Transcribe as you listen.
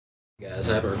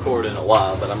Guys, I haven't recorded in a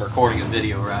while, but I'm recording a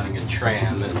video riding a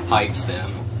tram and a pipe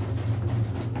stem.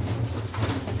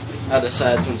 I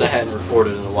decided since I hadn't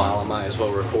recorded in a while, I might as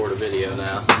well record a video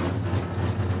now.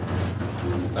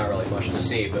 Not really much to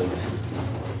see, but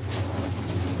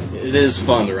it is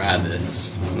fun to ride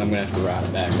this. And I'm going to have to ride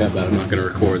it back up, but I'm not going to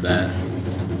record that.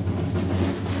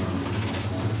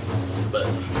 But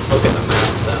look at the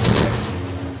mountains out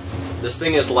there. This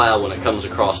thing is loud when it comes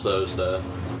across those, though.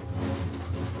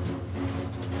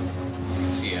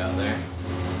 See out there.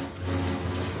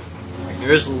 Like,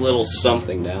 there is a little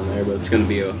something down there, but it's going to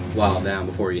be a while down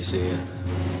before you see it.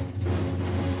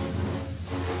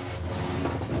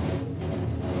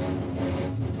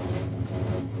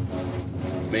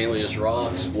 Mainly just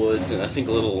rocks, woods, and I think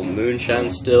a little moonshine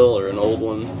still, or an old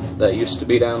one that used to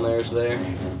be down there is there.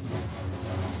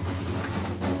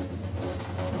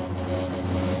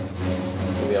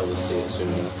 You'll be able to see it soon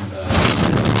enough.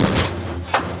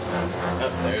 Oh,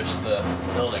 there's the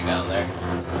building down there.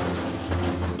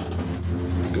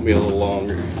 It's gonna be a little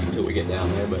longer until we get down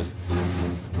there, but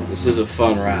this is a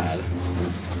fun ride.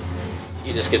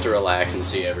 You just get to relax and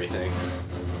see everything.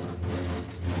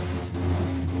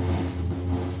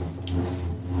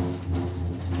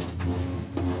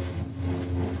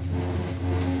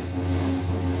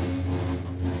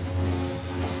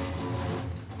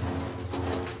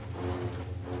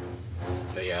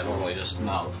 But yeah, I normally just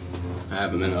I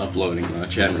haven't been uploading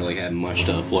much. I haven't really had much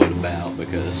to upload about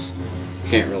because I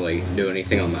can't really do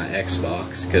anything on my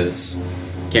Xbox because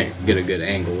I can't get a good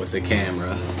angle with the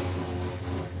camera.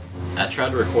 I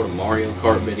tried to record a Mario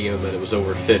Kart video, but it was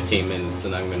over 15 minutes,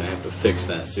 and I'm going to have to fix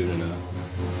that soon enough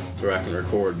so I can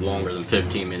record longer than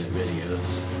 15-minute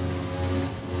videos.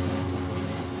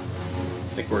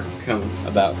 I think we're coming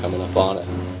up on it.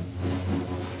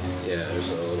 Yeah, there's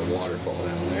a little waterfall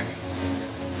down there.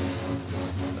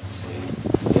 Let's see.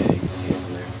 Yeah, you can see it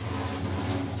on there.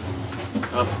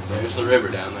 Oh, there's the river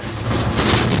down there.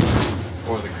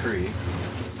 Or the creek.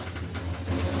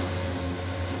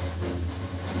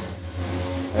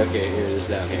 Okay, here it is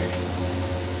down here.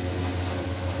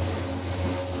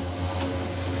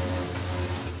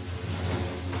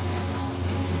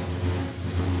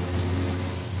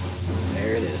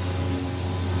 There it is.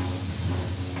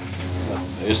 Oh,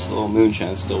 there's the little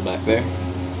moonshine still back there.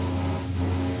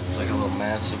 It's like a little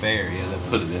massive area that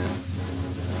put it in.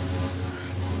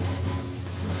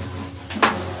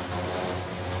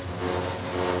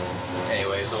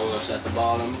 Anyways, almost at the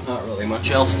bottom. Not really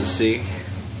much else to see.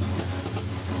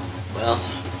 Well,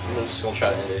 I'm just going to try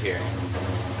to end it here.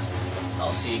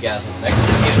 I'll see you guys in the next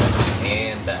video,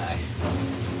 and bye.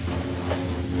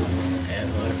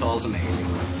 And the waterfall is amazing.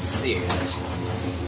 See you guys.